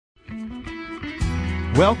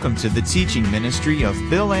Welcome to the teaching ministry of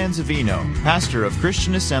Bill Anzavino, pastor of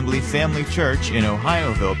Christian Assembly Family Church in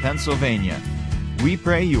Ohioville, Pennsylvania. We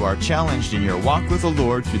pray you are challenged in your walk with the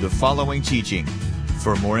Lord through the following teaching.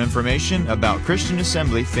 For more information about Christian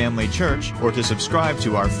Assembly Family Church or to subscribe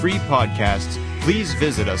to our free podcasts, please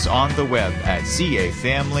visit us on the web at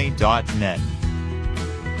cafamily.net.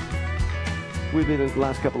 We've been in the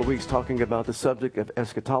last couple of weeks talking about the subject of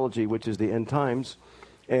eschatology, which is the end times.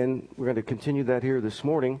 And we're going to continue that here this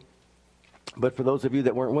morning. But for those of you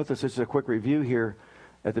that weren't with us, this is a quick review here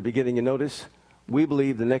at the beginning. You notice, we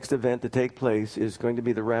believe the next event to take place is going to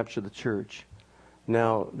be the rapture of the church.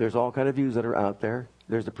 Now, there's all kind of views that are out there.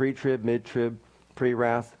 There's the pre-trib, mid-trib,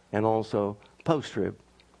 pre-wrath, and also post-trib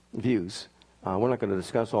views. We're not going to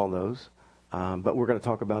discuss all those, but we're going to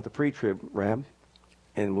talk about the pre-trib rab,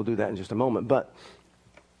 and we'll do that in just a moment. But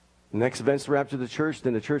next event's the rapture of the church.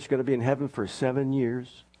 Then the church is going to be in heaven for 7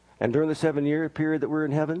 years. And during the 7-year period that we're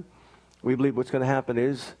in heaven, we believe what's going to happen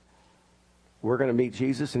is we're going to meet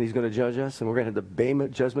Jesus, and he's going to judge us, and we're going to have the Bema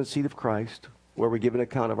judgment seat of Christ, where we give an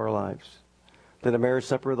account of our lives. Then the marriage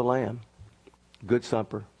supper of the Lamb. Good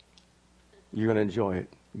supper. You're going to enjoy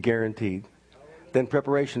it. Guaranteed. Then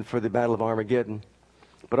preparation for the battle of Armageddon.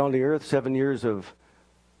 But on the earth, 7 years of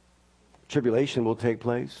tribulation will take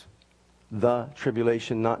place. The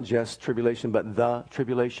tribulation, not just tribulation, but the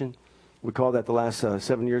tribulation. We call that the last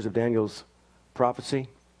 7 years of Daniel's prophecy.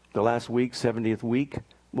 The last week, 70th week,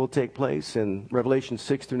 will take place. And Revelation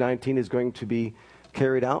 6 through 19 is going to be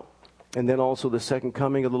carried out. And then also the second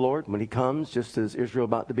coming of the Lord. When he comes, just as Israel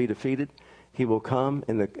about to be defeated, he will come,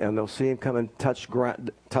 and they'll see him come and touch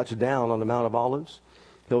down on the Mount of Olives.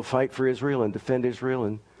 He'll fight for Israel and defend Israel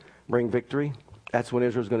and bring victory. That's when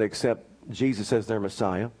Israel's going to accept Jesus as their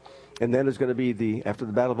Messiah. And then there's going to be after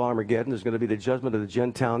the battle of Armageddon, there's going to be the judgment of the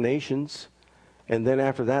Gentile nations. And then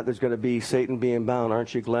after that, there's going to be Satan being bound.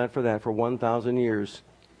 Aren't you glad for that? For 1,000 years.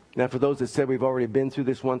 Now, for those that said we've already been through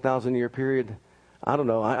this 1,000-year period, I don't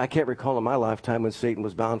know. I can't recall in my lifetime when Satan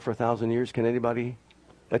was bound for 1,000 years. Can anybody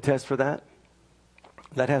attest for that?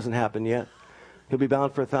 That hasn't happened yet. He'll be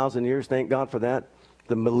bound for 1,000 years. Thank God for that.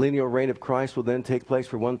 The millennial reign of Christ will then take place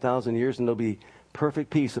for 1,000 years, and there'll be perfect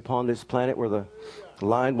peace upon this planet where the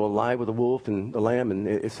lion will lie with the wolf and the lamb, and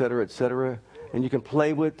et cetera, et cetera. And you can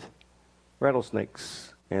play with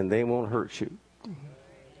rattlesnakes, and they won't hurt you.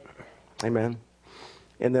 Amen.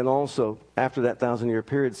 And then also, after that 1,000-year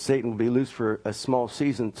period, Satan will be loose for a small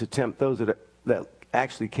season to tempt those that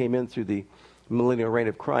actually came in through the millennial reign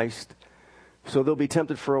of Christ. So they'll be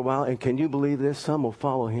tempted for a while, and can you believe this? Some will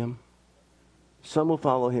follow him. Some will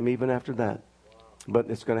follow him even after that. But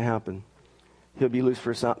it's going to happen. He'll be loose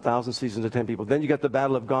for 1,000 seasons to 10 people. Then you got the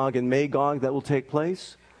battle of Gog and Magog that will take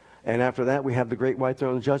place. And after that, we have the great white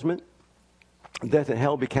throne judgment. Death and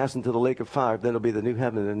hell will be cast into the lake of fire. Then it'll be the new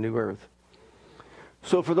heaven and the new earth.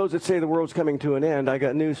 So for those that say the world's coming to an end, I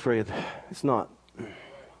got news for you. It's not.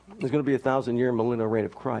 There's going to be a 1,000-year millennial reign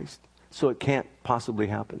of Christ. So it can't possibly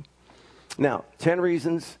happen. Now, 10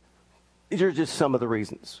 reasons. These are just some of the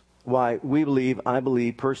reasons why I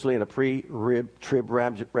believe personally in a pre-trib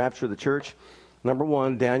rapture of the church. Number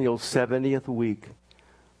one, Daniel's 70th week.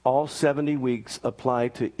 All 70 weeks apply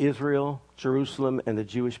to Israel, Jerusalem, and the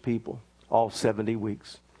Jewish people. All 70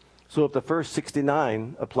 weeks. So if the first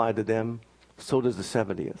 69 applied to them, so does the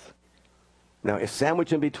 70th. Now, a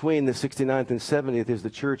sandwich in between the 69th and 70th is the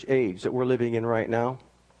church age that we're living in right now.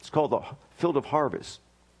 It's called the field of harvest.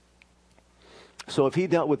 So if he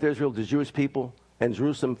dealt with Israel, the Jewish people, and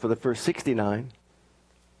Jerusalem for the first 69,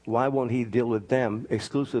 why won't he deal with them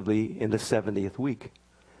exclusively in the 70th week,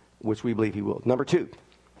 which we believe he will? Number two,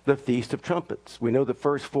 the Feast of Trumpets. We know the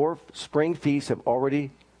first 4 spring feasts have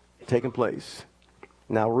already taken place.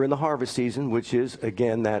 Now we're in the harvest season, which is,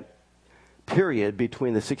 again, that period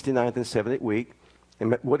between the 69th and 70th week.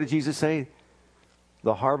 And what did Jesus say?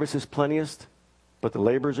 The harvest is plenteous, but the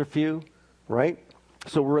laborers are few, right?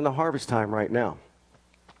 So we're in the harvest time right now.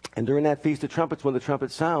 And during that Feast of Trumpets, when the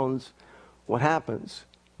trumpet sounds, what happens?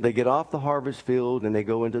 They get off the harvest field and they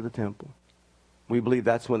go into the temple. We believe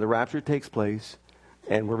that's when the rapture takes place,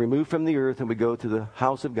 and we're removed from the earth and we go to the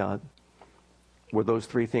house of God, where those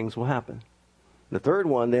 3 things will happen. The third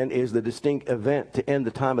one then is the distinct event to end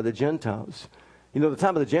the time of the Gentiles. You know, the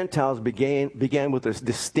time of the Gentiles began with this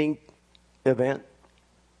distinct event.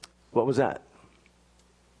 What was that?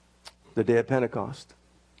 The day of Pentecost.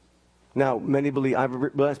 Now, many believe, I've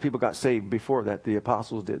realized people got saved before that, the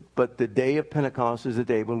apostles did. But the day of Pentecost is the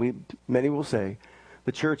day when many will say,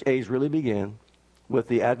 the church age really began with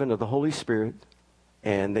the advent of the Holy Spirit,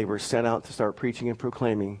 and they were sent out to start preaching and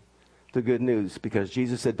proclaiming the good news, because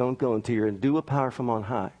Jesus said, don't go until you're endued with power from on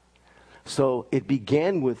high. So it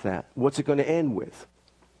began with that. What's it going to end with?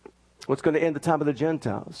 What's going to end the time of the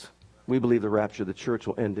Gentiles? We believe the rapture of the church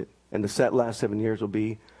will end it. And the last 7 years will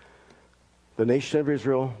be the nation of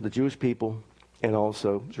Israel, the Jewish people, and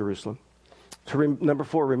also Jerusalem. Number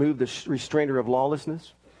 4, remove the restrainer of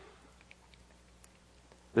lawlessness.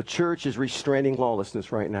 The church is restraining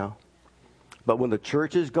lawlessness right now. But when the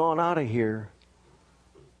church is gone out of here,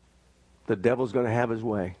 the devil's going to have his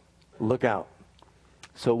way. Look out.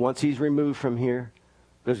 So once he's removed from here,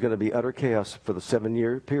 there's going to be utter chaos for the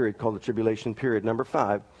 7-year period called the tribulation period. Number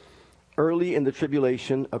 5, early in the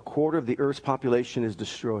tribulation, a quarter of the earth's population is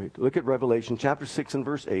destroyed. Look at Revelation chapter 6 and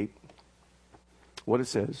verse 8. What it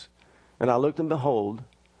says. And I looked and behold,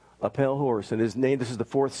 a pale horse, and his name, this is the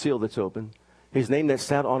 4th seal that's open. His name that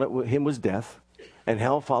sat on it with him was Death, and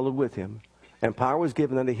hell followed with him. And power was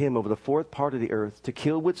given unto him over the 4th part of the earth to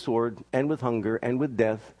kill with sword, and with hunger, and with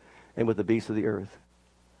death, and with the beasts of the earth.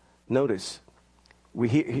 Notice,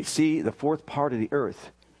 we see the 4th part of the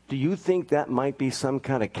earth. Do you think that might be some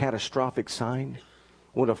kind of catastrophic sign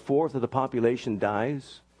when a 4th of the population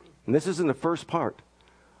dies? And this is in the first part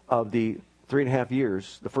of the 3.5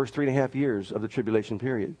 years, the first 3.5 years of the tribulation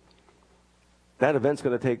period. That event's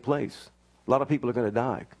going to take place. A lot of people are going to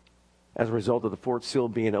die as a result of the 4th seal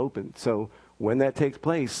being opened. So when that takes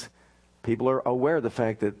place, people are aware of the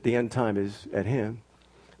fact that the end time is at hand.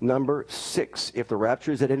 Number 6, if the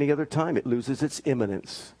rapture is at any other time, it loses its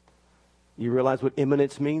imminence. You realize what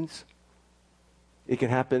imminence means? It can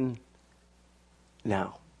happen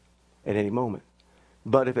now, at any moment.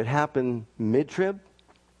 But if it happened mid-trib,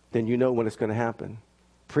 then you know when it's going to happen.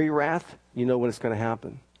 Pre-wrath, you know when it's going to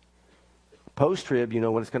happen. Post-trib, you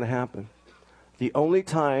know when it's going to happen. The only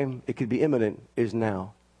time it could be imminent is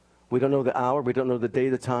now. We don't know the hour, we don't know the day,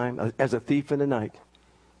 the time, as a thief in the night.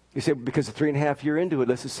 You say, because 3.5 years into it,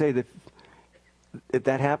 let's just say that if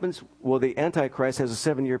that happens, well, the Antichrist has a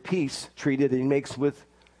 7-year peace treaty that he makes with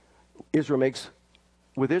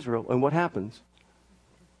Israel, and what happens?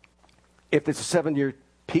 If it's a 7-year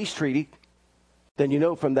peace treaty, then you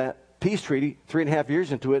know from that peace treaty, 3.5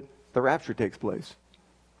 years into it, the rapture takes place.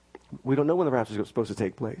 We don't know when the rapture is supposed to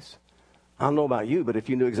take place. I don't know about you, but if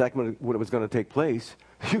you knew exactly when it was going to take place,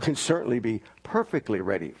 you can certainly be perfectly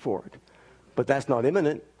ready for it. But that's not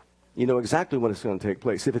imminent. You know exactly when it's going to take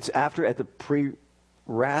place. If it's after, at the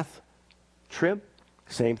pre-wrath trib,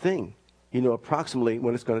 same thing. You know approximately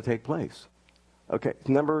when it's going to take place. Okay,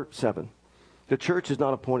 number 7. The church is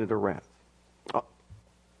not appointed to wrath.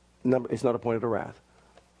 It's not appointed to wrath.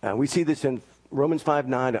 We see this in Romans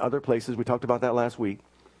 5:9 and other places. We talked about that last week.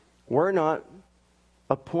 We're not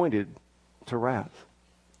appointed to wrath.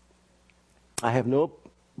 I have no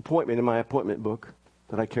appointment in my appointment book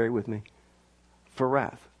that I carry with me for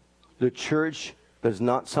wrath. The church does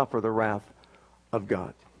not suffer the wrath of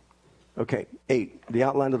God. Okay, 8, the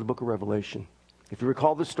outline of the book of Revelation. If you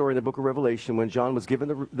recall the story in the book of Revelation, when John was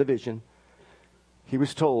given the vision, he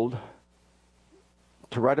was told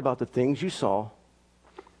to write about the things you saw,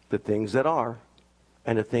 the things that are,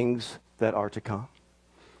 and the things that are to come.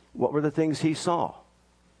 What were the things he saw?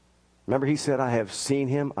 Remember, he said, I have seen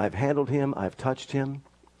him, I've handled him, I've touched him.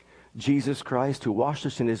 Jesus Christ, who washed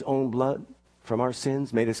us in his own blood from our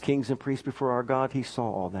sins, made us kings and priests before our God. He saw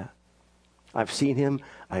all that. I've seen him,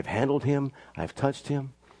 I've handled him, I've touched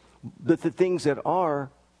him. The things that are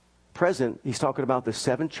present, he's talking about the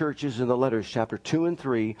 7 churches in the letters, chapter 2 and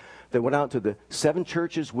 3, that went out to the 7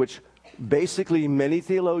 churches, which basically many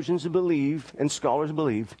theologians believe and scholars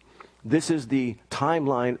believe, this is the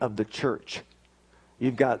timeline of the church.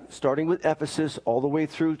 You've got, starting with Ephesus, all the way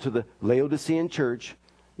through to the Laodicean church,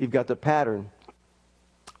 you've got the pattern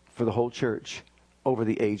for the whole church over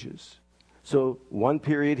the ages. So one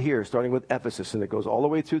period here, starting with Ephesus, and it goes all the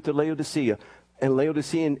way through to Laodicea, and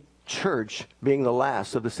Laodicean church being the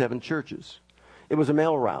last of the 7 churches. It was a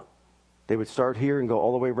mail route. They would start here and go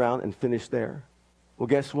all the way around and finish there. Well,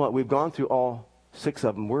 guess what? We've gone through all 6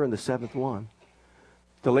 of them. We're in the 7th one.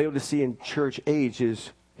 The Laodicean church age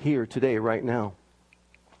is here today, right now.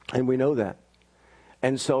 And we know that.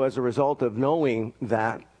 And so as a result of knowing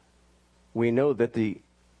that, we know that the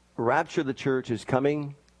rapture of the church is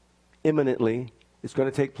coming imminently. It's going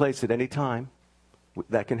to take place at any time.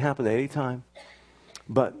 That can happen at any time.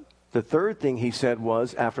 But the third thing he said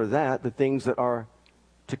was, after that, the things that are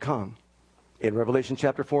to come. In Revelation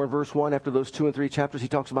chapter 4 and verse 1, after those 2 and 3 chapters, he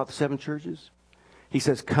talks about the 7 churches. He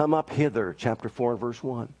says, come up hither, chapter 4 and verse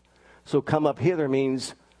 1. So come up hither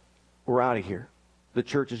means we're out of here. The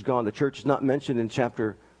church is gone. The church is not mentioned in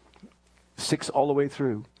chapter 6 all the way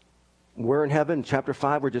through. We're in heaven. Chapter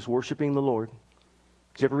 5, we're just worshiping the Lord.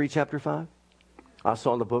 Did you ever read chapter 5? I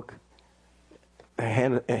saw in the book.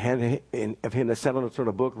 hand of him that sat on the throne,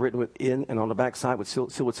 a book written within and on the backside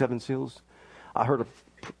sealed with 7 seals. I heard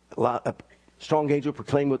a strong angel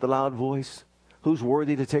proclaim with a loud voice, "Who's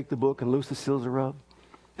worthy to take the book and loose the seals thereof?"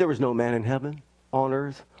 There was no man in heaven, on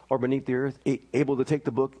earth, or beneath the earth able to take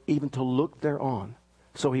the book, even to look thereon.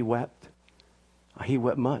 So he wept. He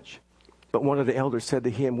wept much. But one of the elders said to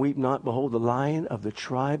him, "Weep not, behold, the Lion of the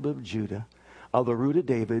tribe of Judah, of the root of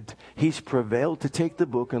David, he's prevailed to take the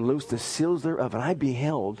book and loose the seals thereof. And I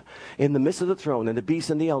beheld in the midst of the throne and the beast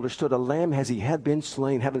and the elder stood a lamb as he had been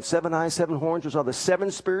slain, having 7 eyes, 7 horns, which are the 7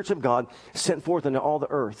 spirits of God sent forth into all the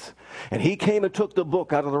earth. And he came and took the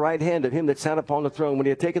book out of the right hand of him that sat upon the throne. When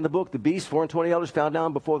he had taken the book, the beast, 4 and 20 elders, fell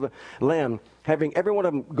down before the Lamb, having every one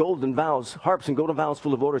of them golden vials, harps and golden vials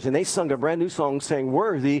full of odors. And they sung a brand new song, saying,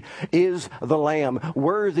 "Worthy is the Lamb,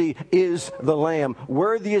 worthy is the Lamb,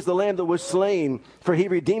 worthy is the Lamb that was slain. For he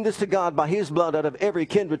redeemed us to God by his blood out of every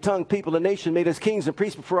kindred, tongue, people, and nation, made us kings and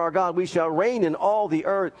priests before our God. We shall reign in all the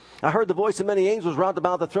earth." I heard the voice of many angels round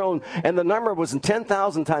about the throne, and the number was in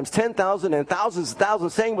 10,000 times 10,000 and thousands and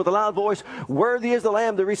thousands, saying with a loud voice, "Worthy is the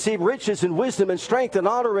Lamb to receive riches and wisdom and strength and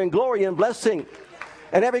honor and glory and blessing."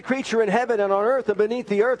 And every creature in heaven and on earth and beneath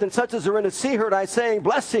the earth and such as are in the sea heard I saying,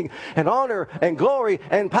 "Blessing and honor and glory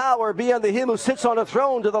and power be unto him who sits on the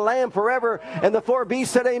throne, to the Lamb forever." And the 4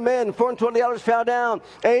 beasts said, "Amen." 4 and 20 elders fell down.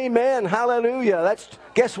 Amen. Hallelujah.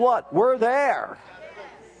 Guess what? We're there.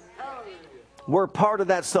 We're part of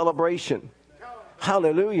that celebration.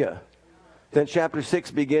 Hallelujah. Then chapter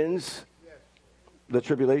 6 begins the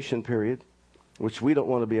tribulation period, which we don't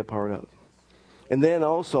want to be a part of. And then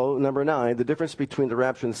also, number 9, the difference between the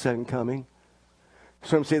rapture and the second coming.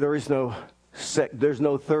 Some say there's no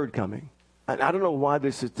third coming. And I don't know why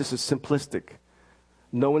this is simplistic.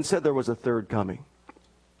 No one said there was a third coming.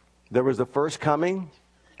 There was the first coming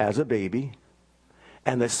as a baby,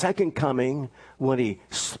 and the second coming when he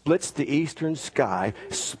splits the eastern sky,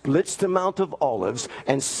 splits the Mount of Olives,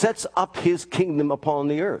 and sets up his kingdom upon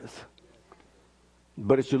the earth.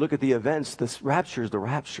 But as you look at the events, this rapture is the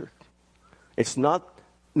rapture. It's not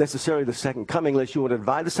necessarily the second coming, unless you want to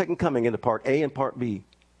divide the second coming into part A and part B.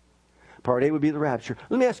 Part A would be the rapture.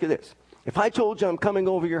 Let me ask you this. If I told you I'm coming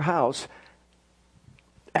over your house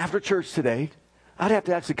after church today, I'd have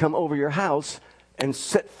to actually come over your house and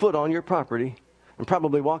set foot on your property and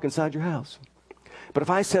probably walk inside your house. But if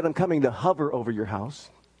I said I'm coming to hover over your house,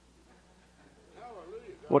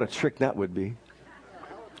 what a trick that would be.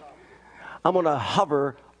 I'm going to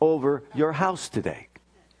hover over your house today.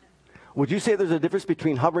 Would you say there's a difference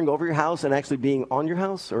between hovering over your house and actually being on your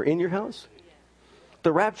house or in your house?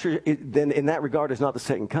 The rapture, then, in that regard, is not the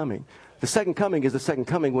second coming. The second coming is the second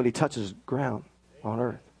coming when he touches ground on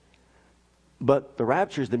earth. But the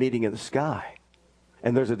rapture is the meeting in the sky.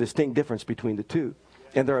 And there's a distinct difference between the two.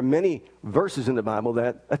 And there are many verses in the Bible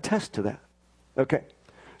that attest to that. Okay,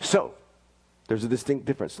 so there's a distinct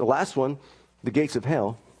difference. The last one, the gates of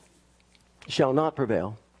hell shall not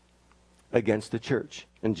prevail against the church.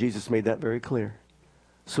 And Jesus made that very clear.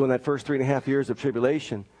 So in that first 3.5 years of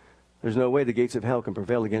tribulation, there's no way the gates of hell can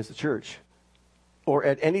prevail against the church. Or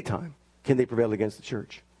at any time can they prevail against the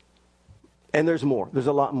church. And there's more. There's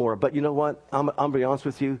a lot more. But you know what? I'm going to be honest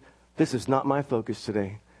with you. This is not my focus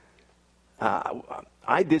today.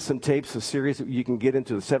 I did some tapes, a series that you can get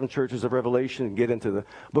into the 7 churches of Revelation and get into the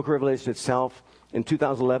book of Revelation itself in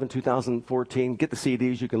 2011, 2014. Get the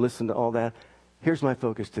CDs. You can listen to all that. Here's my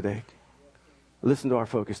focus today. Listen to our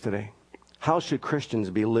focus today. How should Christians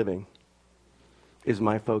be living is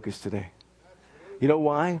my focus today. You know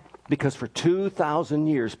why? Because for 2,000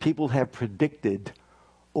 years, people have predicted,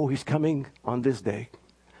 oh, he's coming on this day.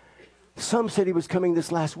 Some said he was coming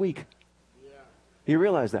this last week. You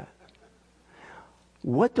realize that?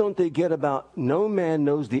 What don't they get about no man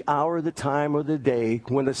knows the hour, the time, or the day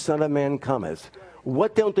when the Son of Man cometh?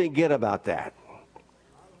 What don't they get about that?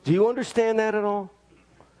 Do you understand that at all?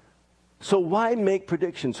 So why make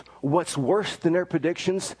predictions? What's worse than their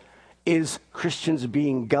predictions is Christians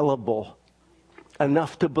being gullible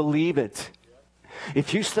enough to believe it.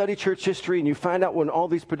 If you study church history and you find out when all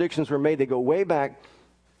these predictions were made, they go way back.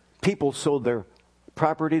 People sold their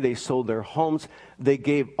property, they sold their homes, they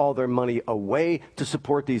gave all their money away to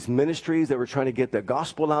support these ministries that were trying to get the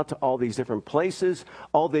gospel out to all these different places.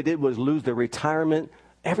 All they did was lose their retirement.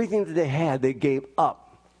 Everything that they had, they gave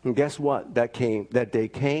up. And guess what? That day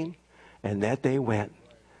came, and that day went.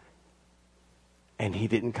 And he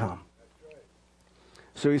didn't come.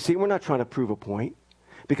 So you see, we're not trying to prove a point.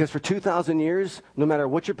 Because for 2,000 years, no matter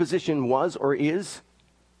what your position was or is,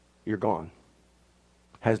 you're gone.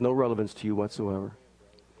 Has no relevance to you whatsoever.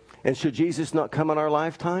 And should Jesus not come in our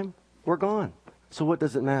lifetime, we're gone. So what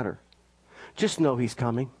does it matter? Just know he's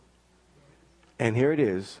coming. And here it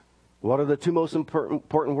is. What are the two most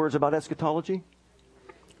important words about eschatology?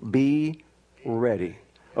 Be ready.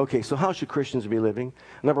 Okay, so how should Christians be living?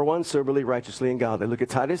 Number one, soberly, righteously, and godly. Look at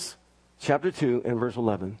Titus chapter 2 and verse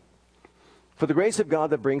 11. For the grace of God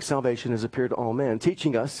that brings salvation has appeared to all men,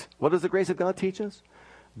 teaching us, what does the grace of God teach us?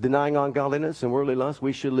 Denying ungodliness and worldly lust,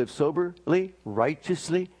 we should live soberly,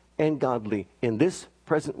 righteously, and godly in this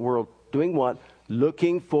present world. Doing what?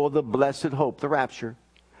 Looking for the blessed hope, the rapture,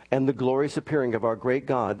 and the glorious appearing of our great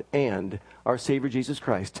God and our Savior Jesus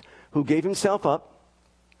Christ, who gave himself up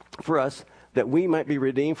for us that we might be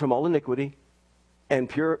redeemed from all iniquity and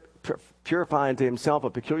purify unto himself a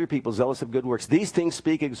peculiar people, zealous of good works. These things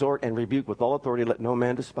speak, exhort, and rebuke with all authority. Let no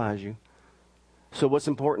man despise you. So what's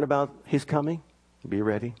important about his coming? Be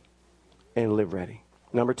ready and live ready.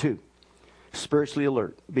 Number two, spiritually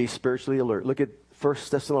alert. Be spiritually alert. Look at 1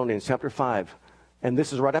 Thessalonians chapter 5. And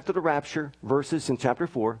this is right after the rapture, verses in chapter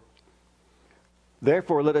 4.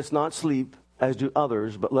 Therefore, let us not sleep as do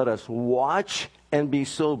others, but let us watch and be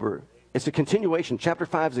sober. It's a continuation. Chapter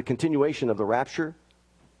 5 is a continuation of the rapture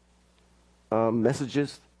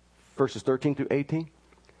messages, verses 13 through 18.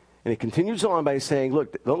 And it continues on by saying,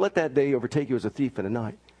 look, don't let that day overtake you as a thief in the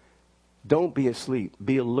night. Don't be asleep.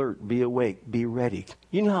 Be alert. Be awake. Be ready.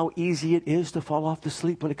 You know how easy it is to fall off to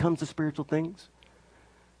sleep when it comes to spiritual things?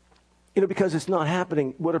 You know, because it's not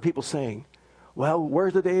happening. What are people saying? Well,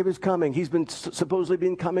 where's the day of his coming? He's been supposedly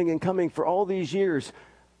been coming and coming for all these years.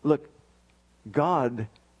 Look, God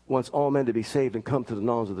wants all men to be saved and come to the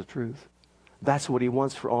knowledge of the truth. That's what he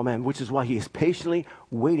wants for all men, which is why he is patiently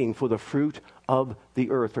waiting for the fruit of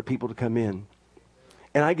the earth for people to come in.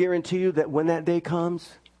 And I guarantee you that when that day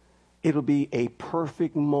comes, it'll be a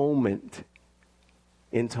perfect moment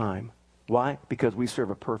in time. Why? Because we serve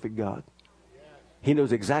a perfect God. He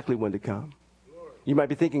knows exactly when to come. You might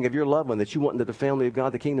be thinking of your loved one that you want into the family of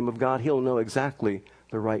God, the kingdom of God. He'll know exactly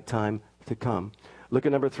the right time to come. Look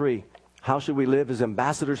at number 3. How should we live as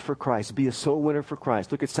ambassadors for Christ? Be a soul winner for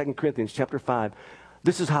Christ. Look at 2 Corinthians chapter 5.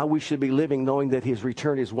 This is how we should be living, knowing that his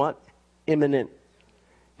return is what? Imminent.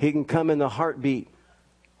 He can come in the heartbeat.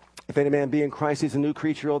 If any man be in Christ, he's a new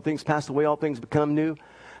creature. Old things pass away, all things become new.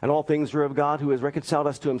 And all things are of God, who has reconciled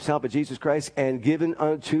us to himself by Jesus Christ and given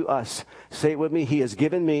unto us. Say it with me. He has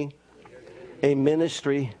given me a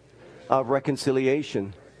ministry of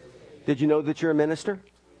reconciliation. Did you know that you're a minister?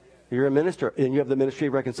 You're a minister, and you have the ministry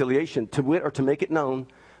of reconciliation, to wit, or to make it known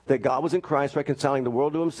that God was in Christ reconciling the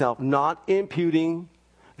world to himself, not imputing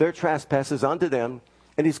their trespasses unto them,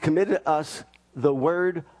 and he's committed us the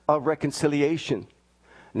word of reconciliation.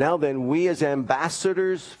 Now then, we as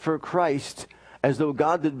ambassadors for Christ, as though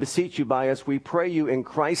God did beseech you by us, we pray you in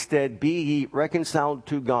Christ's stead, be ye reconciled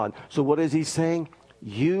to God. So what is he saying?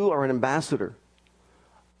 You are an ambassador.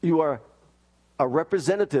 You are a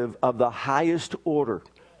representative of the highest order.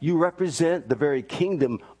 You represent the very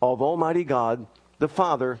kingdom of Almighty God, the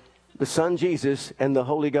Father, the Son Jesus, and the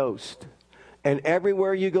Holy Ghost. And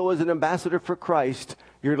everywhere you go as an ambassador for Christ,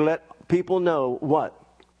 you're to let people know what?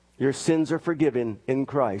 Your sins are forgiven in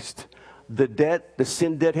Christ. The debt, the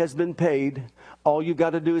sin debt has been paid. All you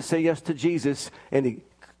got to do is say yes to Jesus, and he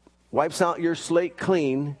wipes out your slate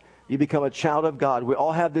clean. You become a child of God. We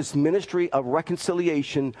all have this ministry of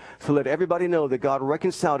reconciliation to let everybody know that God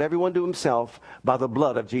reconciled everyone to himself by the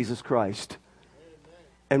blood of Jesus Christ.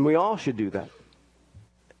 And we all should do that,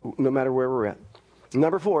 no matter where we're at.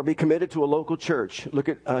 Number 4, be committed to a local church. Look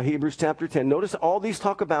at Hebrews chapter 10. Notice all these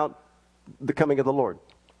talk about the coming of the Lord.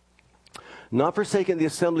 Not forsaking the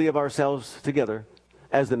assembly of ourselves together,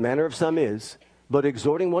 as the manner of some is, but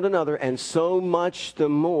exhorting one another, and so much the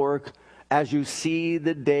more as you see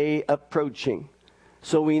the day approaching.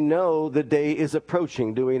 So we know the day is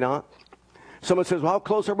approaching, do we not? Someone says, well, how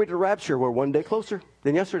close are we to the rapture? We're one day closer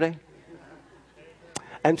than yesterday.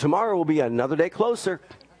 And tomorrow will be another day closer.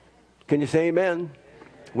 Can you say amen?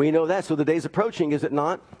 We know that. So the day's approaching, is it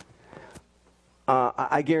not?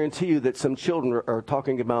 I guarantee you that some children are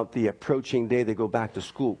talking about the approaching day they go back to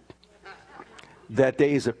school. That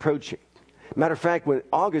day is approaching. Matter of fact, when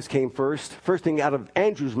August came first thing out of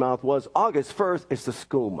Andrew's mouth was, August 1st, it's the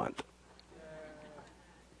school month.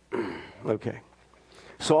 Okay.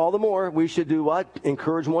 So all the more, we should do what?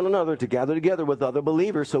 Encourage one another to gather together with other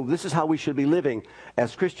believers. So this is how we should be living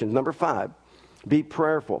as Christians. Number 5, be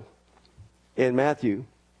prayerful. In Matthew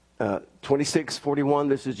 26:41,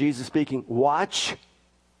 this is Jesus speaking. Watch,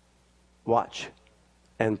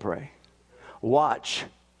 and pray. Watch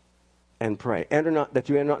and pray. Enter not, that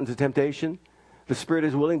you enter not into temptation. The spirit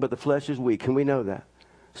is willing, but the flesh is weak. Can we know that?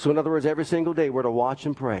 So in other words, every single day we're to watch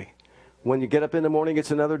and pray. When you get up in the morning,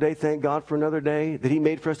 it's another day. Thank God for another day that He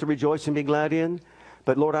made for us to rejoice and be glad in.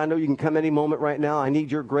 But Lord, I know you can come any moment right now. I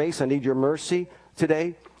need your grace. I need your mercy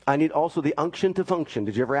today. I need also the unction to function.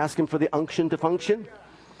 Did you ever ask Him for the unction to function?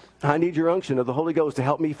 I need your unction of the Holy Ghost to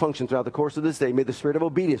help me function throughout the course of this day. May the spirit of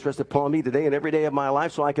obedience rest upon me today and every day of my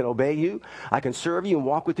life so I can obey you. I can serve you and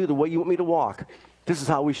walk with you the way you want me to walk. This is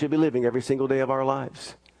how we should be living every single day of our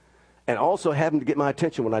lives. And also have Him to get my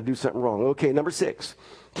attention when I do something wrong. Okay, number 6.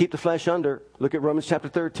 Keep the flesh under. Look at Romans chapter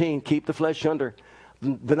 13. Keep the flesh under.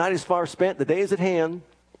 The night is far spent. The day is at hand.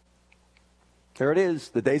 There it is.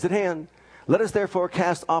 The day is at hand. Let us therefore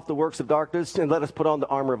cast off the works of darkness, and let us put on the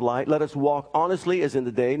armor of light. Let us walk honestly as in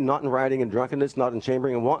the day, not in rioting and drunkenness, not in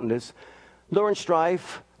chambering and wantonness, nor in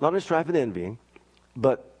strife, not in strife and envying,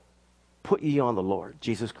 but put ye on the Lord,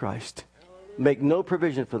 Jesus Christ. Make no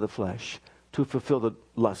provision for the flesh to fulfill the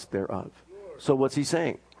lust thereof. So what's he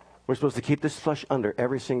saying? We're supposed to keep this flesh under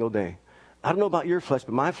every single day. I don't know about your flesh,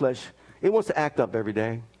 but my flesh, it wants to act up every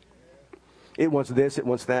day. It wants this, it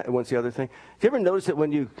wants that, it wants the other thing. Have you ever noticed that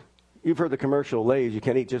when you've heard the commercial, Lay's, you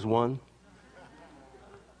can't eat just one?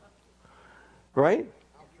 Right?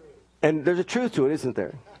 And there's a truth to it, isn't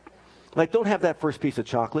there? Like, don't have that first piece of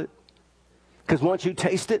chocolate. Because once you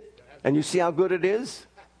taste it and you see how good it is,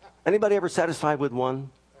 anybody ever satisfied with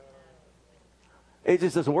one? It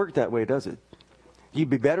just doesn't work that way, does it? You'd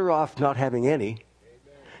be better off not having any.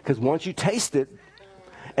 Because once you taste it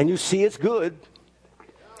and you see it's good,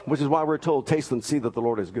 which is why we're told, taste and see that the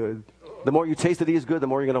Lord is good. The more you taste that He is good, the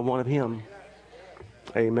more you're going to want of Him.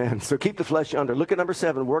 Amen. So keep the flesh under. Look at number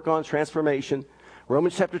 7. Work on transformation.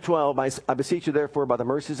 Romans chapter 12. I beseech you, therefore, by the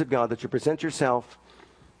mercies of God, that you present yourself,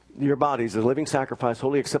 your bodies, as a living sacrifice,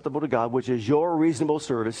 wholly acceptable to God, which is your reasonable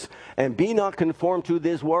service. And be not conformed to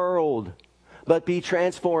this world, but be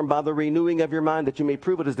transformed by the renewing of your mind, that you may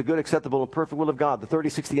prove it as the good, acceptable, and perfect will of God. The 30,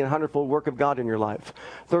 60, and 100-fold work of God in your life.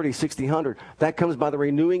 30, 60, 100. That comes by the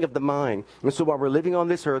renewing of the mind. And so while we're living on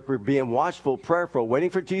this earth, we're being watchful, prayerful,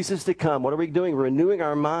 waiting for Jesus to come. What are we doing? We're renewing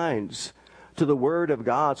our minds to the Word of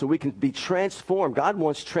God so we can be transformed. God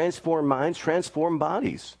wants transformed minds, transformed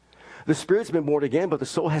bodies. The spirit's been born again, but the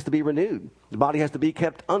soul has to be renewed. The body has to be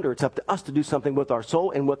kept under. It's up to us to do something with our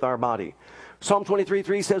soul and with our body. Psalm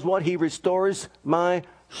 23:3 says what? He restores my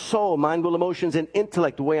soul, mind, will, emotions, and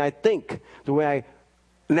intellect, the way I think, the way I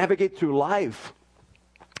navigate through life.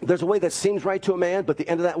 There's a way that seems right to a man, but the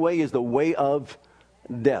end of that way is the way of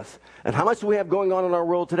death. And how much do we have going on in our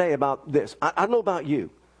world today about this? I don't know about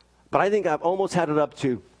you, but I think I've almost had it up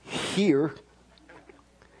to here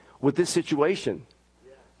with this situation.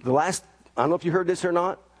 I don't know if you heard this or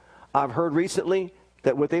not. I've heard recently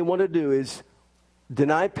that what they want to do is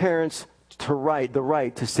deny parents the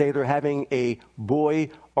right to say they're having a boy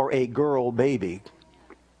or a girl baby.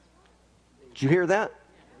 Did you hear that?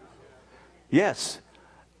 Yes.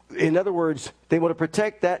 In other words, they want to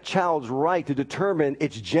protect that child's right to determine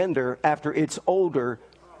its gender after it's older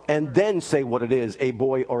and then say what it is, a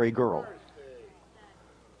boy or a girl.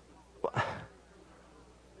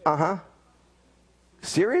 Uh-huh.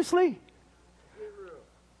 Seriously?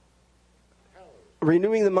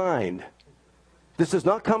 Renewing the mind. This does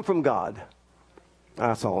not come from God.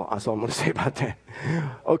 That's all I'm going to say about that.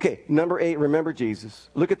 Okay, number 8, remember Jesus.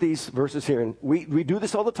 Look at these verses here. And we do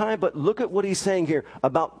this all the time, but look at what he's saying here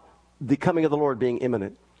about the coming of the Lord being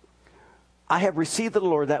imminent. I have received of the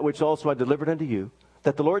Lord that which also I delivered unto you,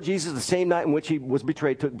 that the Lord Jesus, the same night in which he was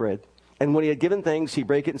betrayed, took bread. And when he had given thanks, he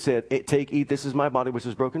brake it and said, take, eat, this is my body, which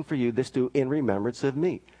is broken for you. This do in remembrance of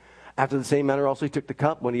me. After the same manner also he took the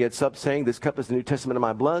cup when he had supped, saying, this cup is the New Testament of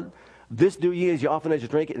my blood. This do ye as often as you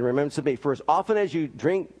drink it in remembrance of me. For as often as you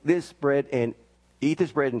drink this bread and eat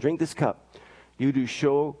this bread and drink this cup, you do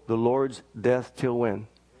show the Lord's death till when?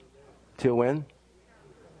 Till when?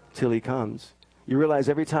 Till he comes. You realize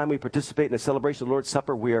every time we participate in the celebration of the Lord's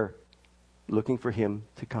Supper, we are looking for him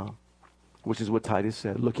to come. Which is what Titus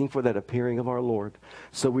said, looking for that appearing of our Lord.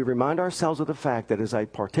 So we remind ourselves of the fact that as I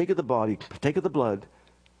partake of the body, partake of the blood,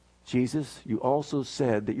 Jesus, you also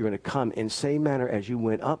said that you're going to come in the same manner as you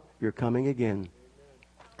went up, you're coming again.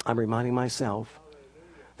 I'm reminding myself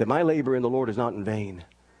that my labor in the Lord is not in vain.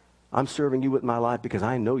 I'm serving you with my life because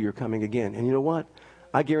I know you're coming again. And you know what?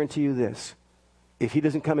 I guarantee you this. If he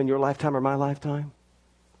doesn't come in your lifetime or my lifetime,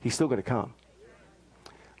 he's still going to come.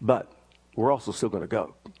 But we're also still going to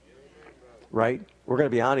go. Right? We're going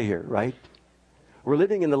to be out of here, right? We're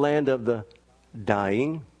living in the land of the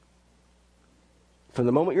dying. From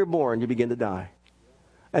the moment you're born, you begin to die.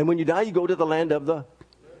 And when you die, you go to the land of the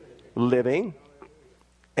living.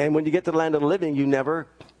 And when you get to the land of the living, you never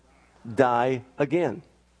die again.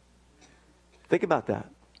 Think about that.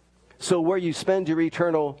 So where you spend your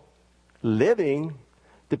eternal Living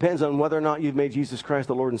depends on whether or not you've made Jesus Christ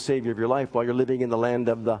the Lord and Savior of your life while you're living in the land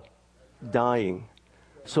of the dying.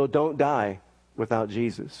 So don't die without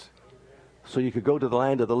Jesus. So you could go to the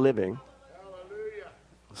land of the living.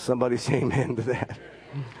 Somebody say amen to that.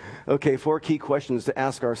 Okay, 4 key questions to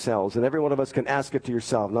ask ourselves. And every one of us can ask it to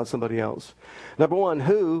yourself, not somebody else. Number 1,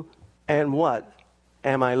 who and what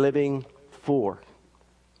am I living for?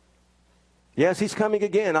 Yes, he's coming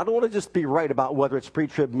again. I don't want to just be right about whether it's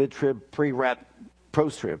pre-trib, mid-trib, pre-rat,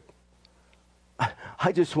 post-trib.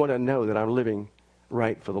 I just want to know that I'm living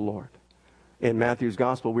right for the Lord. In Matthew's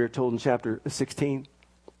Gospel, we are told in chapter 16,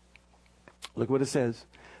 look what it says.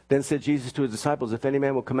 Then said Jesus to his disciples, if any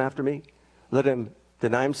man will come after me, let him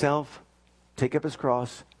deny himself, take up his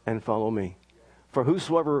cross, and follow me. For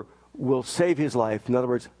whosoever will save his life, in other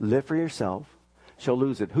words, live for yourself, shall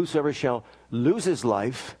lose it. Whosoever shall lose his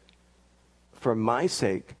life for my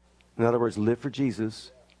sake, in other words, live for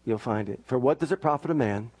Jesus, you'll find it. For what does it profit a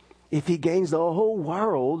man if he gains the whole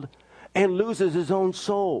world and loses his own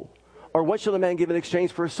soul? Or what shall a man give in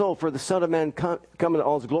exchange for his soul? For the Son of Man come in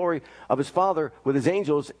all his glory of his Father with his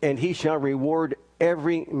angels, and he shall reward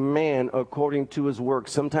every man according to his work.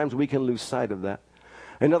 Sometimes we can lose sight of that.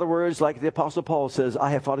 In other words, like the Apostle Paul says,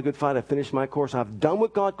 I have fought a good fight, I've finished my course, I've done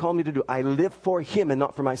what God called me to do. I live for him and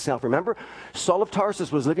not for myself. Remember, Saul of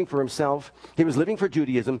Tarsus was living for himself. He was living for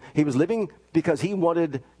Judaism. He was living because he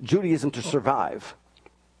wanted Judaism to survive.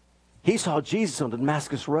 He saw Jesus on the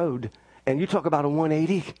Damascus Road, and you talk about a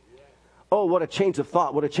 180. Oh, what a change of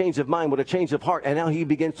thought, what a change of mind, what a change of heart. And now he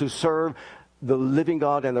begins to serve the living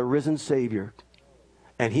God and the risen Savior.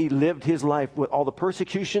 And he lived his life with all the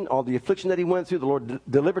persecution, all the affliction that he went through. The Lord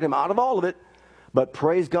delivered him out of all of it. But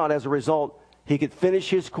praise God, as a result, he could finish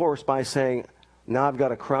his course by saying, now I've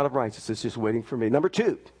got a crown of righteousness just waiting for me. Number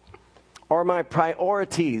 2, are my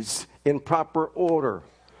priorities in proper order?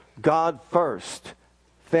 God first,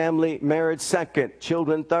 family, marriage second,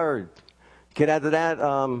 children third. You can add to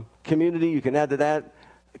that community, you can add to that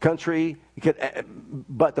country,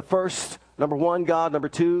 but the first, number 1, God, number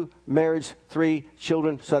 2, marriage, 3,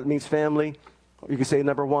 children, so that means family. You can say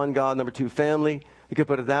number 1, God, number 2, family. You could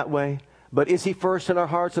put it that way. But is he first in our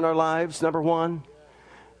hearts and our lives, number 1?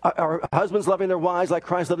 Are husbands loving their wives like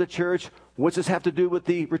Christ loved the church? What's this have to do with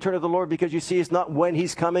the return of the Lord? Because you see, it's not when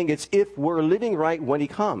he's coming, it's if we're living right when he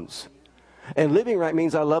comes. And living right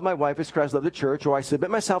means I love my wife as Christ loved the church, or I submit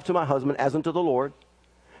myself to my husband as unto the Lord.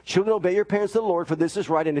 Children, obey your parents to the Lord, for this is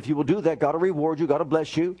right. And if you will do that, God will reward you. God will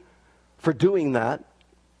bless you for doing that.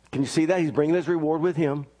 Can you see that? He's bringing his reward with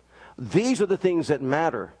him. These are the things that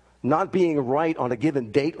matter. Not being right on a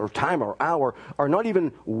given date or time or hour, or not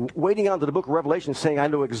even waiting on to the book of Revelation saying, I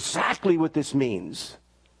know exactly what this means.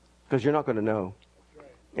 Because you're not going to know.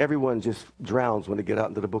 Everyone just drowns when they get out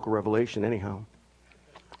into the book of Revelation anyhow.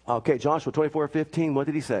 Okay, Joshua 24:15, what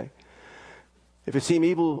did he say? If it seem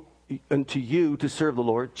evil unto you to serve the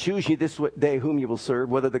Lord, choose ye this day whom you will serve,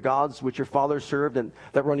 whether the gods which your fathers served and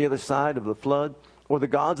that were on the other side of the flood, or the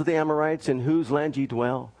gods of the Amorites in whose land ye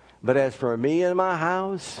dwell. But as for me and my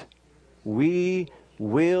house, we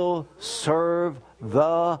will serve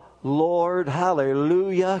the Lord.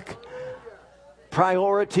 Hallelujah.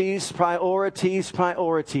 Priorities, priorities,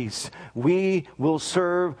 priorities. We will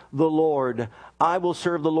serve the Lord. I will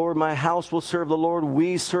serve the Lord. My house will serve the Lord.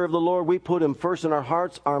 We serve the Lord. We put him first in our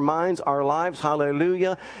hearts, our minds, our lives.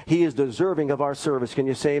 Hallelujah. He is deserving of our service. Can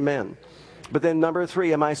you say amen? But then number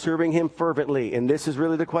 3, am I serving him fervently? And this is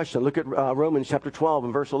really the question. Look at Romans chapter 12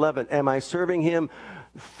 and verse 11. Am I serving him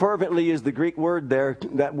fervently is the Greek word there.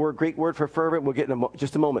 That word, Greek word for fervent, we'll get in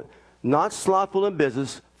just a moment. Not slothful in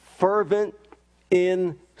business, fervent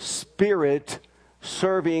in spirit,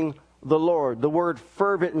 serving the Lord. The word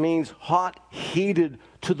fervent means hot, heated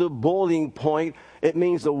to the boiling point. It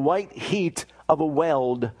means the white heat of a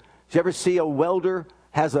weld. Did you ever see a welder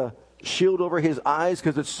has a shield over his eyes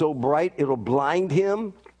because it's so bright it'll blind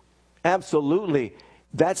him? Absolutely.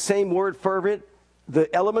 That same word fervent,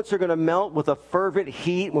 the elements are going to melt with a fervent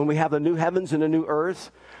heat when we have the new heavens and a new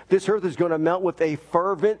earth. This earth is going to melt with a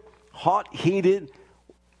fervent, hot, heated,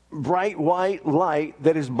 bright white light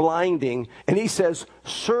that is blinding. And he says,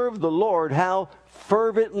 serve the Lord. How?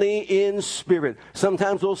 Fervently in spirit.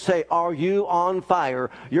 Sometimes we'll say, are you on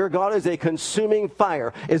fire? Your God is a consuming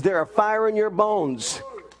fire. Is there a fire in your bones?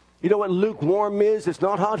 You know what lukewarm is? It's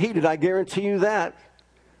not hot heated, I guarantee you that.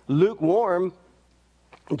 Lukewarm,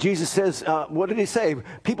 Jesus says, what did he say?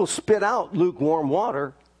 People spit out lukewarm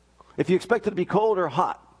water. If you expect it to be cold or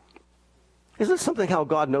hot. Isn't it something how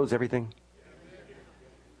God knows everything?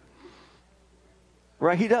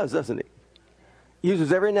 Right, he does, doesn't he?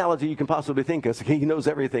 uses every analogy you can possibly think of. He knows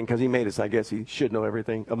everything because he made us. I guess he should know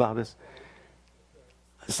everything about us.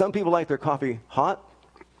 Some people like their coffee hot,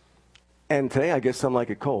 and today I guess some like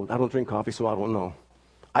it cold. I don't drink coffee, so I don't know.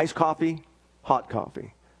 Iced coffee, hot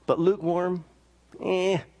coffee. But lukewarm,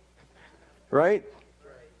 right?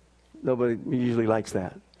 Nobody usually likes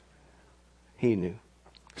that. He knew.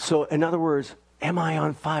 So, in other words, am I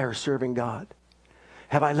on fire serving God?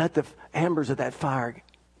 Have I let the embers of that fire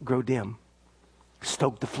grow dim?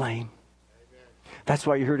 Stoke the flame. That's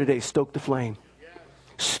why you're here today. Stoke the flame.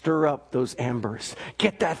 Stir up those embers.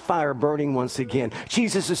 Get that fire burning once again.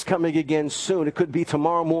 Jesus is coming again soon. It could be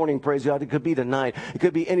tomorrow morning, praise God. It could be tonight. It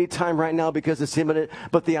could be any time right now because it's imminent.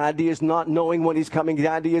 But the idea is not knowing when he's coming. The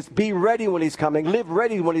idea is be ready when he's coming. Live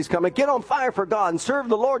ready when he's coming. Get on fire for God and serve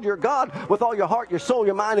the Lord your God with all your heart, your soul,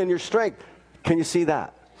 your mind, and your strength. Can you see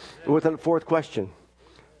that? With a fourth question.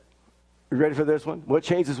 You ready for this one? What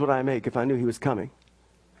changes would I make if I knew he was coming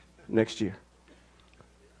next year?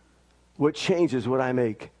 What changes would I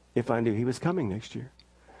make if I knew he was coming next year?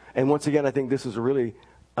 And once again, I think this is really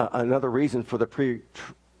another reason for the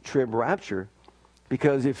pre-trib rapture.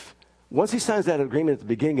 Because if once he signs that agreement at the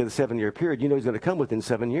beginning of the 7-year period, you know he's going to come within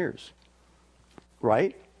 7 years.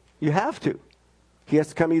 Right? You have to. He has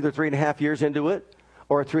to come either 3.5 years into it,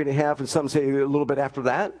 or 3.5, and some say a little bit after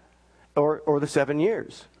that, or the 7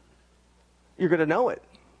 years. You're going to know it.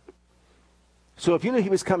 So if you knew he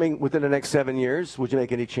was coming within the next 7 years, would you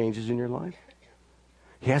make any changes in your life?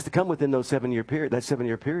 He has to come within those 7-year period, that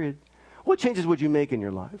 7-year period. What changes would you make in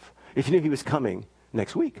your life if you knew he was coming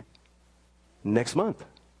next week, next month,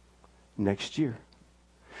 next year?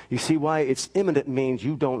 You see why it's imminent means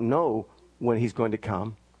you don't know when he's going to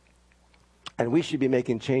come. And we should be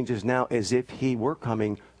making changes now as if he were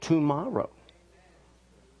coming tomorrow.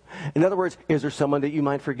 In other words, is there someone that you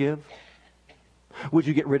might forgive? Would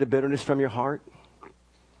you get rid of bitterness from your heart?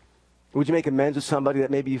 Would you make amends with somebody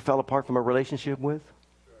that maybe you fell apart from a relationship with?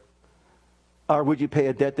 Or would you pay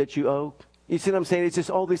a debt that you owe? You see what I'm saying? It's just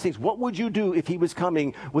all these things. What would you do if he was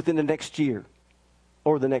coming within the next year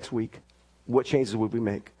or the next week? What changes would we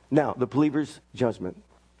make? Now, the believer's judgment.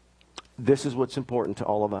 This is what's important to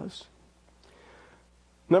all of us.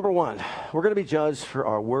 Number one, we're going to be judged for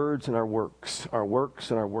our words and our works. Our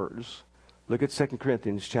works and our words. Look at 2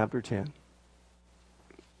 Corinthians chapter 10.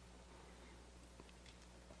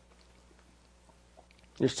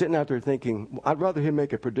 You're sitting out there thinking, I'd rather him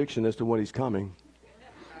make a prediction as to when he's coming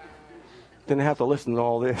than have to listen to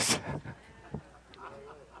all this.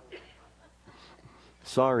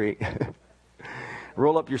 Sorry.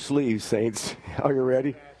 Roll up your sleeves, saints. Are you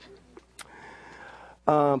ready?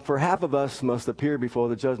 For half of us must appear before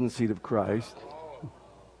the judgment seat of Christ.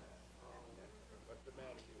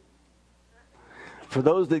 For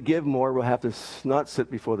those that give more will have to not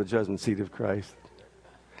sit before the judgment seat of Christ.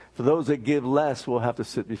 For those that give less will have to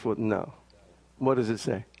sit before... No. What does it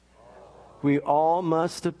say? We all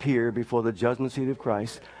must appear before the judgment seat of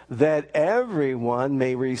Christ, that everyone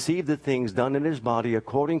may receive the things done in his body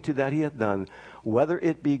according to that he hath done, whether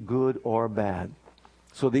it be good or bad.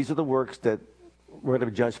 So these are the works that we're going to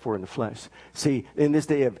be judged for in the flesh. See, in this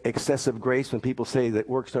day of excessive grace, when people say that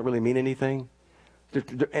works don't really mean anything,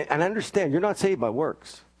 and I understand, you're not saved by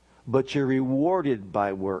works, but you're rewarded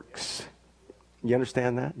by works. You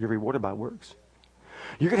understand that? You're rewarded by works.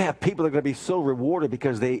 You're going to have people that are going to be so rewarded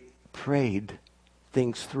because they prayed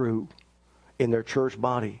things through in their church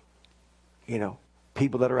body. You know,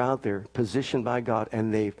 people that are out there positioned by God,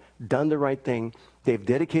 and they've done the right thing. They've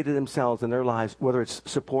dedicated themselves in their lives, whether it's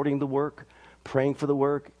supporting the work, praying for the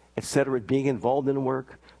work, etc., being involved in the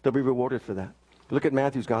work. They'll be rewarded for that. Look at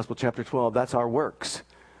Matthew's Gospel, chapter 12. That's our works.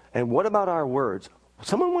 And what about our words?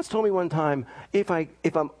 Someone once told me one time, if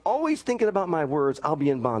I'm always thinking about my words, I'll be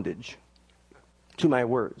in bondage to my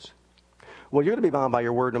words. Well, you're going to be bound by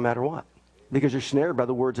your word no matter what, because you're snared by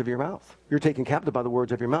the words of your mouth. You're taken captive by the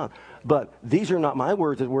words of your mouth. But these are not my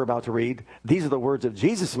words that we're about to read. These are the words of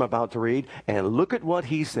Jesus I'm about to read. And look at what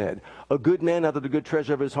he said. A good man out of the good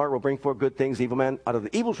treasure of his heart will bring forth good things. Evil man out of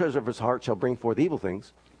the evil treasure of his heart shall bring forth evil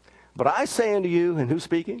things. But I say unto you, and who's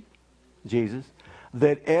speaking? Jesus.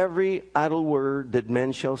 That every idle word that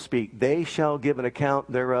men shall speak, they shall give an account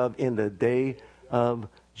thereof in the day of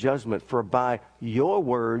judgment. For by your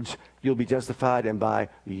words you'll be justified, and by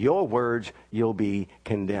your words you'll be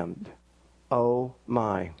condemned. Oh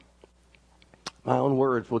my. My own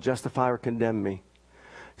words will justify or condemn me.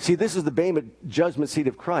 See, this is the Bema judgment seat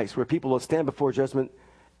of Christ, where people will stand before judgment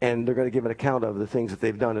and they're going to give an account of the things that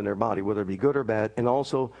they've done in their body, whether it be good or bad, and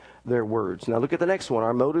also their words. Now look at the next one.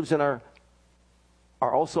 Our motives and our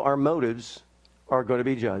motives are going to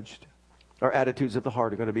be judged. Our attitudes of the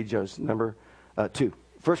heart are going to be judged. Number 2.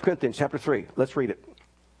 1 Corinthians chapter 3. Let's read it.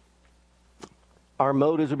 Our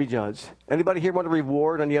motives will be judged. Anybody here want a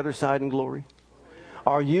reward on the other side in glory?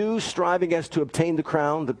 Are you striving as to obtain the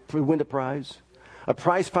crown, to win the prize? A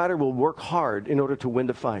prize fighter will work hard in order to win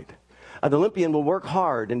the fight. An Olympian will work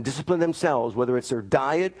hard and discipline themselves, whether it's their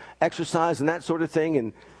diet, exercise, and that sort of thing,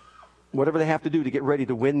 and whatever they have to do to get ready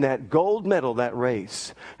to win that gold medal, that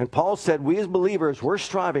race. And Paul said, we as believers, we're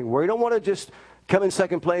striving. We don't want to just come in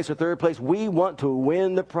second place or third place. We want to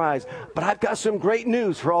win the prize. But I've got some great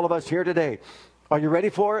news for all of us here today. Are you ready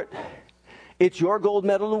for it? It's your gold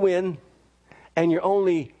medal to win, and you're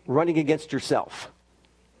only running against yourself.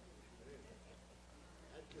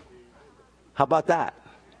 How about that?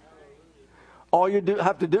 All you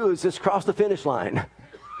have to do is just cross the finish line,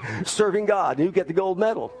 serving God, and you get the gold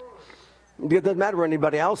medal. It doesn't matter where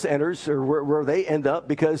anybody else enters or where they end up,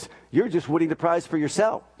 because you're just winning the prize for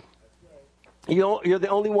yourself. You're the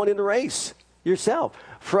only one in the race, yourself.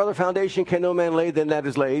 For other foundation can no man lay than that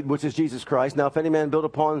is laid, which is Jesus Christ. Now if any man build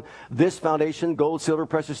upon this foundation, gold, silver,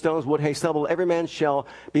 precious stones, wood, hay, stubble, every man shall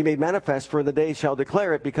be made manifest, for in the day shall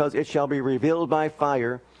declare it, because it shall be revealed by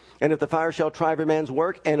fire. And if the fire shall try every man's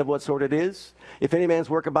work, and of what sort it is, if any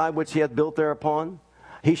man's work abide which he hath built thereupon,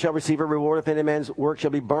 he shall receive a reward. If any man's work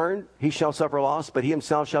shall be burned, he shall suffer loss, but he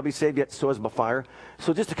himself shall be saved, yet so as by fire.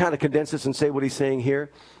 So just to kind of condense this and say what he's saying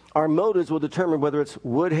here, our motives will determine whether it's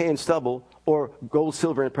wood, hay, and stubble, or gold,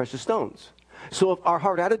 silver, and precious stones. So if our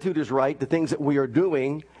heart attitude is right, the things that we are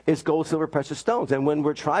doing is gold, silver, precious stones. And when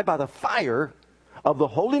we're tried by the fire of the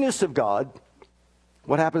holiness of God,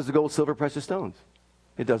 what happens to gold, silver, precious stones?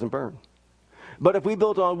 It doesn't burn. But if we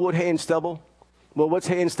built on wood, hay, and stubble, well, what's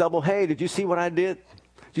hay and stubble? Hey, did you see what I did?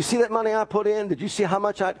 Did you see that money I put in? Did you see how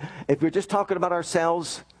much if we're just talking about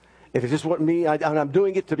ourselves, if it's just what me, and I'm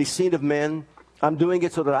doing it to be seen of men, I'm doing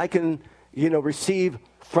it so that I can, receive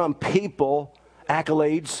from people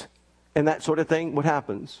accolades and that sort of thing, what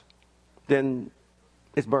happens? Then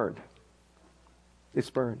it's burned. It's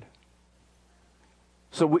burned.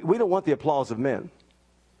 So we don't want the applause of men.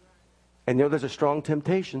 And there's a strong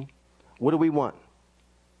temptation. What do we want?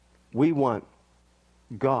 We want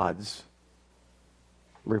God's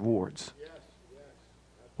rewards.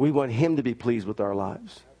 We want Him to be pleased with our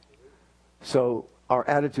lives. So our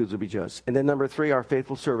attitudes will be judged. And then number 3, our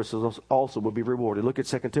faithful services also will be rewarded. Look at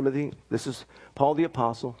 2 Timothy. This is Paul the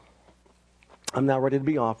Apostle. I'm now ready to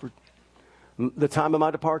be offered. The time of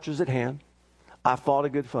my departure is at hand. I fought a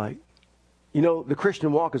good fight. The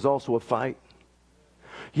Christian walk is also a fight.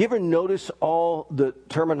 You ever notice all the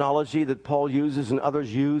terminology that Paul uses and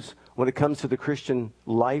others use when it comes to the Christian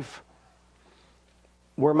life?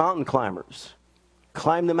 We're mountain climbers.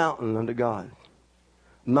 Climb the mountain unto God.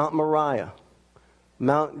 Mount Moriah,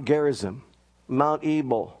 Mount Gerizim, Mount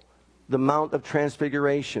Ebal, the Mount of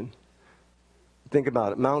Transfiguration. Think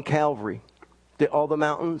about it. Mount Calvary. All the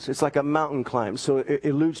mountains, it's like a mountain climb. So it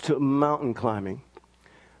alludes to mountain climbing.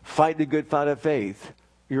 Fight the good fight of faith.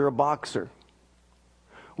 You're a boxer.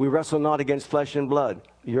 We wrestle not against flesh and blood.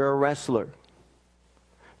 You're a wrestler.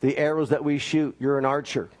 The arrows that we shoot, you're an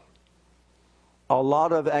archer. A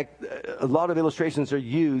lot of illustrations are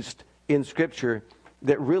used in Scripture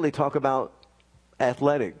that really talk about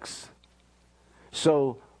athletics.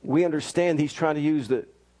 So we understand he's trying to use the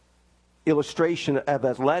illustration of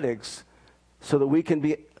athletics so that we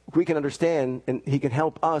can understand, and he can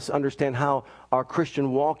help us understand how our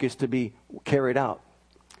Christian walk is to be carried out.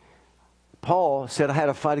 Paul said, I had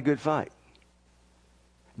to fight a good fight.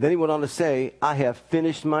 Then he went on to say, I have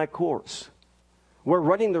finished my course. We're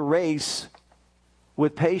running the race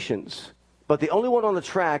with patience, but the only one on the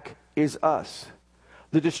track is us.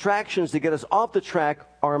 The distractions to get us off the track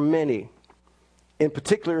are many. In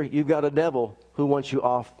particular, you've got a devil who wants you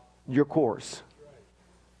off your course.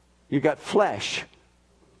 You've got flesh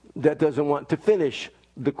that doesn't want to finish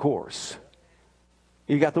the course.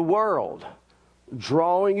 You got the world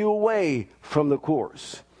drawing you away from the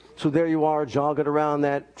course. So there you are jogging around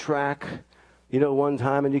that track, one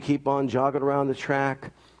time, and you keep on jogging around the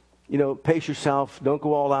track. Pace yourself. Don't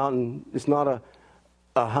go all out, and it's not a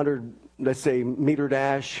 100, let's say, meter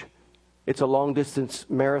dash. It's a long distance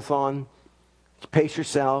marathon. Pace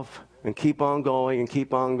yourself and keep on going and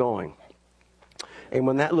keep on going. And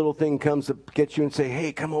when that little thing comes to get you and say,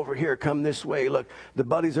 hey, come over here, come this way. Look, the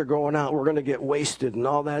buddies are going out. We're going to get wasted and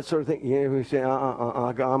all that sort of thing. We say, I'm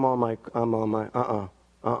on my.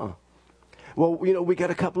 Well, we got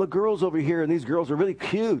a couple of girls over here, and these girls are really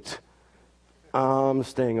cute. I'm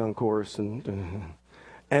staying on course. And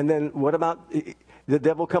then what about the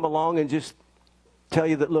devil come along and just tell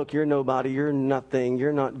you that, look, you're nobody, you're nothing,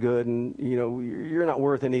 you're not good, and you're not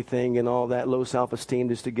worth anything, and all that low self-esteem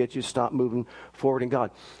just to get you to stop moving forward in God.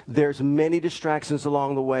 There's many distractions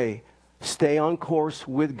along the way. Stay on course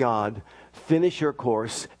with God, finish your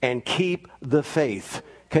course, and keep the faith.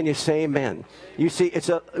 Can you say amen? You see,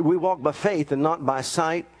 we walk by faith and not by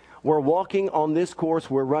sight. We're walking on this course.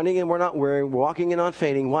 We're running and we're not wearing. We're walking and not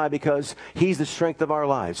fainting. Why? Because He's the strength of our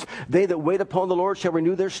lives. They that wait upon the Lord shall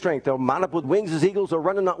renew their strength. They'll mount up with wings as eagles. They'll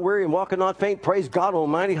run and not weary and walk and not faint. Praise God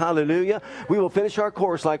Almighty. Hallelujah. We will finish our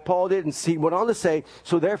course like Paul did. And he went on to say,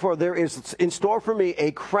 so therefore there is in store for me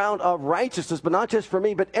a crown of righteousness, but not just for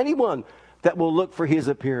me, but anyone that will look for His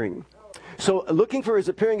appearing. So looking for His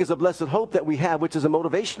appearing is a blessed hope that we have, which is a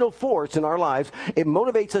motivational force in our lives. It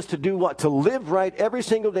motivates us to do what? To live right every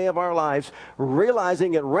single day of our lives,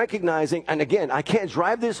 realizing and recognizing, and again, I can't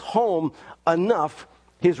drive this home enough,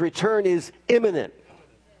 His return is imminent.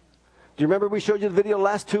 Do you remember we showed you the video the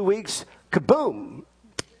last 2 weeks? Kaboom!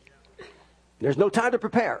 There's no time to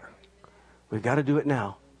prepare. We've got to do it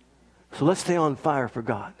now. So let's stay on fire for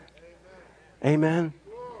God. Amen.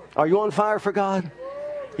 Are you on fire for God?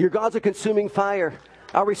 Your God's a consuming fire.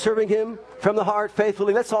 Are we serving Him from the heart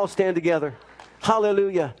faithfully? Let's all stand together.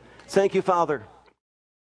 Hallelujah. Thank you, Father.